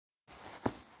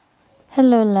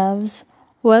Hello, loves.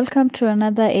 Welcome to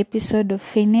another episode of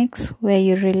Phoenix where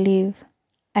you relive.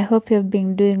 I hope you've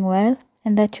been doing well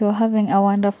and that you're having a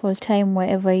wonderful time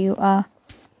wherever you are.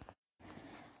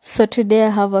 So, today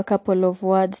I have a couple of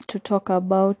words to talk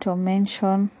about or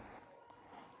mention,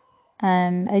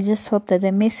 and I just hope that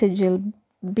the message will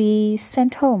be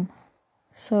sent home.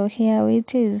 So, here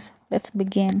it is. Let's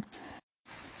begin.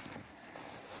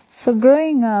 So,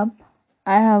 growing up,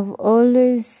 I have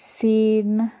always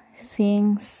seen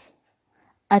things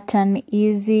at an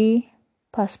easy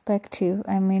perspective.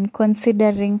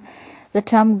 Considering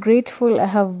that I'm grateful I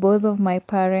have both of my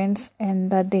parents and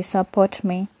that they support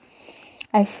me.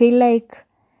 I feel like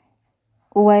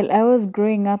while I was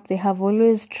growing up, they have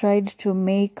always tried to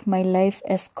make my life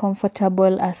as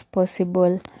comfortable as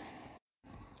possible.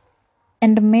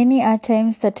 And many are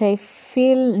times that I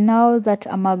feel now that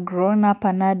I'm a grown up,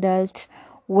 an adult,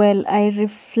 well, I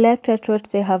reflect at what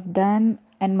they have done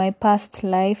and my past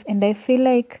life, and I feel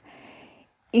like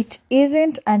it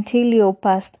isn't until you're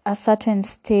past a certain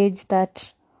stage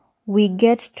that we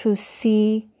get to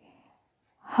see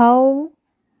how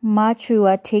much we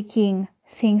were taking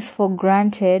things for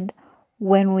granted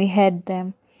when we had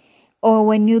them. Or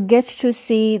when you get to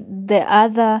see the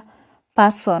other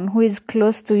person who is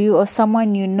close to you or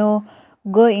someone you know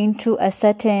go into a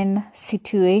certain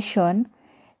situation,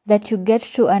 that you get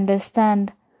to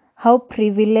understand how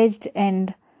privileged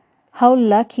and how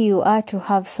lucky you are to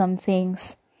have some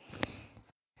things.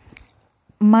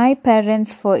 My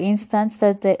parents, for instance,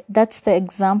 that's the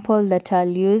example that I'll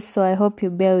use, so I hope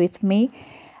you bear with me.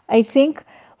 I think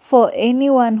for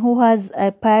anyone who has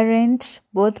a parent,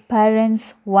 both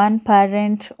parents, one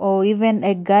parent, or even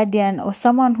a guardian or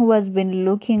someone who has been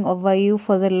looking over you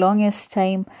for the longest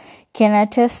time, can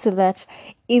attest to that.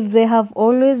 If they have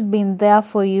always been there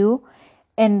for you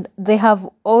and they have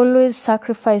always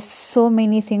sacrificed so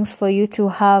many things for you to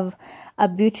have a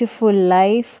beautiful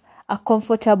life, a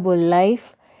comfortable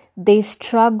life, they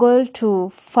struggle to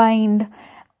find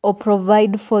or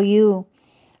provide for you.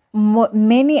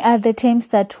 Many other times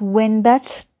that when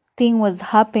that thing was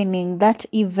happening, that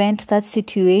event, that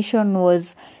situation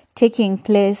was taking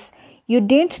place, you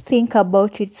didn't think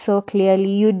about it so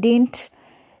clearly. You didn't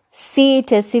see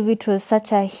it as if it was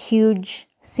such a huge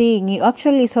thing. You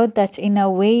actually thought that in a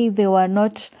way they were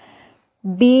not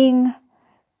being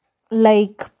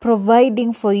like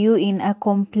providing for you in a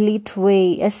complete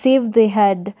way, as if they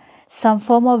had some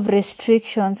form of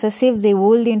restrictions, as if they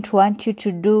wouldn't want you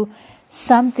to do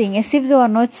something, as if they were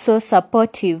not so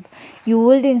supportive. You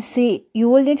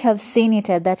wouldn't have seen it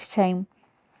at that time.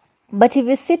 But if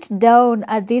you sit down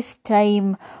at this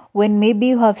time when maybe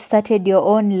you have started your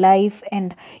own life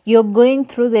and you're going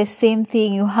through the same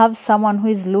thing, you have someone who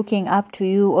is looking up to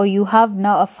you, or you have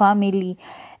now a family,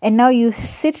 and now you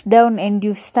sit down and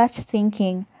you start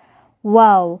thinking,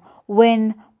 wow,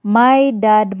 when my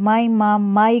dad, my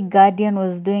mom, my guardian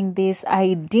was doing this,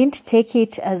 I didn't take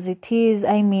it as it is.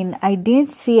 I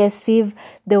didn't see as if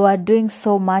they were doing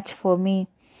so much for me.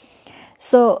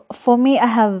 So for me, I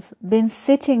have been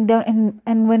sitting down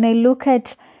and when I look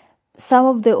at some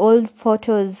of the old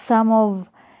photos, some of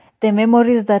the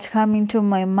memories that come into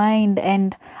my mind,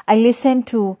 and I listen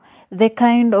to the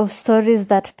kind of stories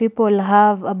that people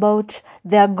have about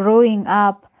their growing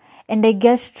up, and I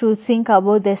get to think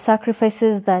about the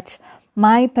sacrifices that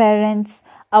my parents,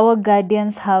 our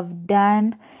guardians have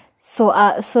done so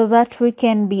that we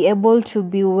can be able to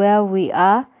be where we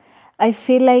are. I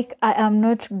feel like I am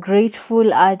not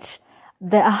grateful at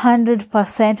the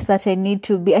 100% that I need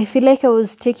to be. I feel like I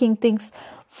was taking things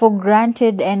for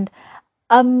granted, and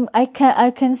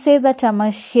I can say that I'm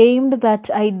ashamed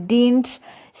that I didn't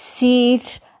see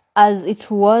it as it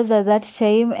was at that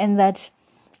time, and that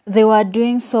they were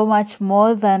doing so much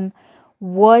more than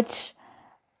what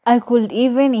I could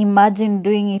even imagine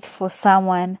doing it for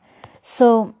someone.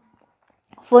 So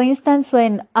for instance,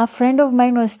 when a friend of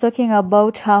mine was talking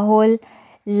about her whole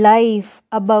life,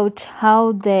 about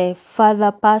how the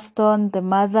father passed on, the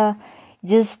mother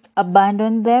just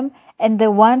abandoned them, and the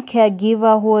one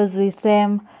caregiver who was with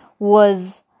them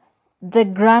was the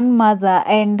grandmother,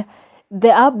 and the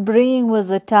upbringing was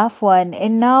a tough one,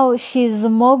 and now she's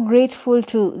more grateful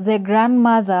to the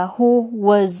grandmother who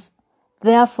was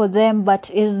there for them but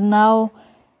is now,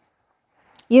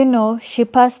 she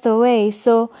passed away.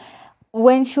 So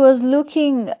when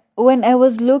I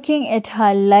was looking at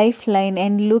her lifeline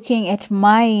and looking at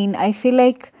mine, I feel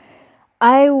like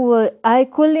I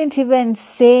couldn't even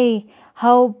say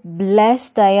how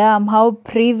blessed I am, how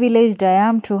privileged I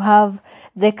am to have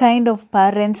the kind of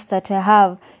parents that I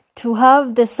have, to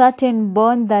have the certain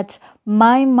bond that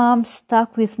my mom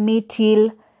stuck with me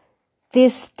till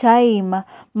this time.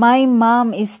 My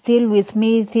mom is still with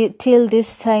me till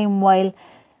this time, while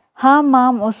her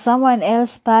mom or someone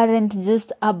else's parent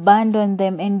just abandoned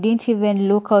them and didn't even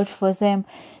look out for them.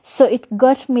 So it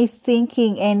got me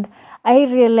thinking, and I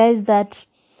realized that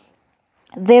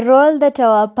the role that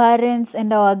our parents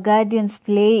and our guardians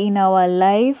play in our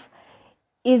life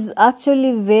is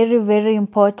actually very, very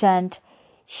important.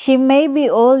 She may be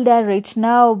older right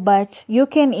now, but you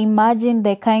can imagine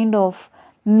the kind of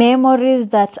memories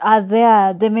that are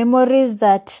there, the memories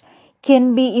that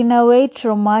can be in a way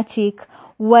traumatic,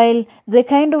 while the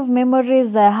kind of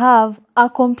memories I have are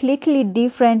completely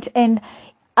different. And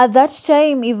at that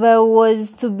time, if I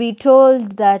was to be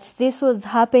told that this was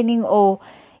happening, or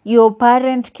your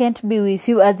parent can't be with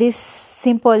you at this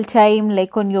simple time,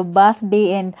 like on your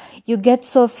birthday, and you get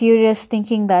so furious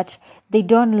thinking that they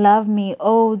don't love me,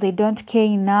 oh, they don't care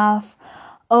enough,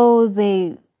 oh,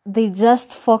 they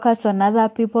just focus on other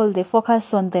people, they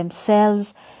focus on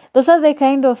themselves. Those are the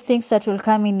kind of things that will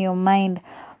come in your mind.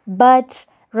 But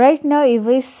right now, if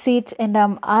I sit and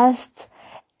I'm asked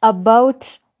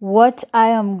about what I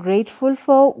am grateful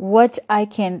for, what I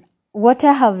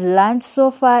have learned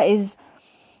so far is,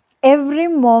 every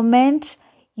moment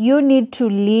you need to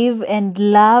live and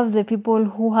love the people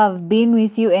who have been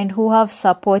with you and who have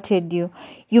supported you.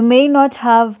 You may not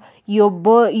have your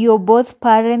both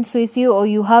parents with you, or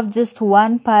you have just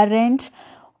one parent,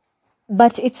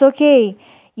 but it's okay.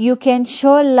 You can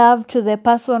show love to the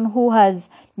person who has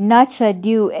nurtured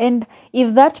you. And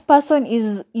if that person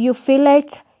is, you feel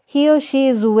like he or she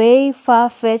is way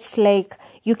far-fetched, like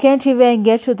you can't even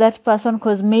get to that person,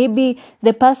 because maybe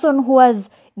the person who has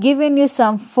given you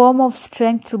some form of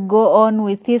strength to go on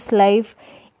with his life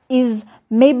is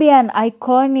maybe an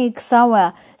iconic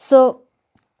somewhere. So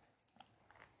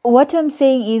what I'm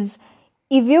saying is,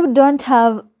 if you don't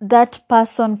have that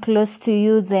person close to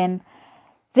you, then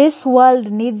this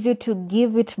world needs you to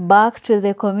give it back to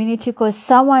the community, because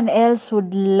someone else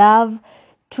would love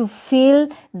to feel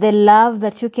the love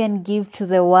that you can give to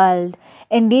the world.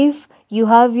 And if you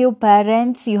have your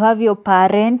parents, you have your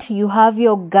parent, you have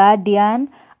your guardian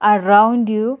around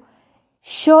you,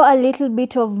 show a little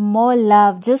bit of more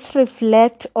love. Just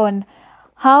reflect on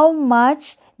how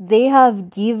much they have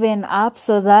given up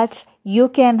so that you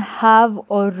can have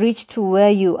or reach to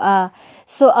where you are.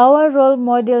 So our role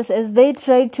models, as they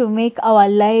tried to make our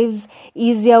lives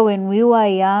easier when we were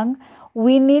young,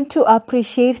 we need to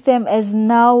appreciate them as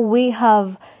now we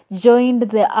have joined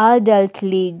the adult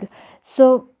league.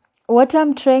 So what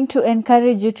I'm trying to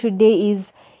encourage you today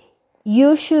is,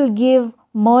 you should give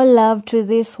more love to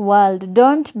this world.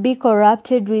 Don't be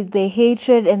corrupted with the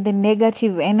hatred and the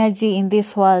negative energy in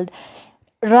this world.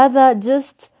 Rather,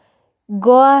 just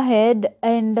go ahead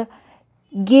and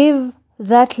give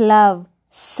that love.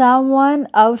 Someone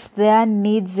out there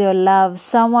needs your love.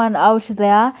 Someone out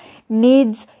there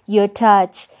needs your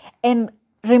touch. And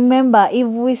remember, if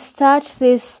we start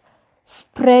this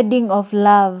spreading of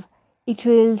love, it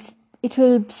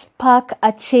will spark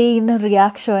a chain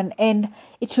reaction, and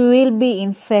it will be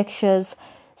infectious.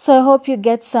 So I hope you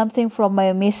get something from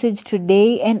my message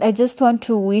today, and I just want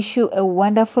to wish you a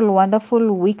wonderful,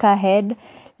 wonderful week ahead.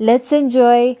 Let's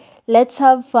enjoy, let's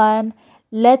have fun,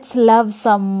 let's love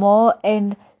some more,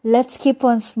 and let's keep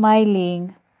on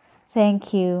smiling.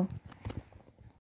 Thank you.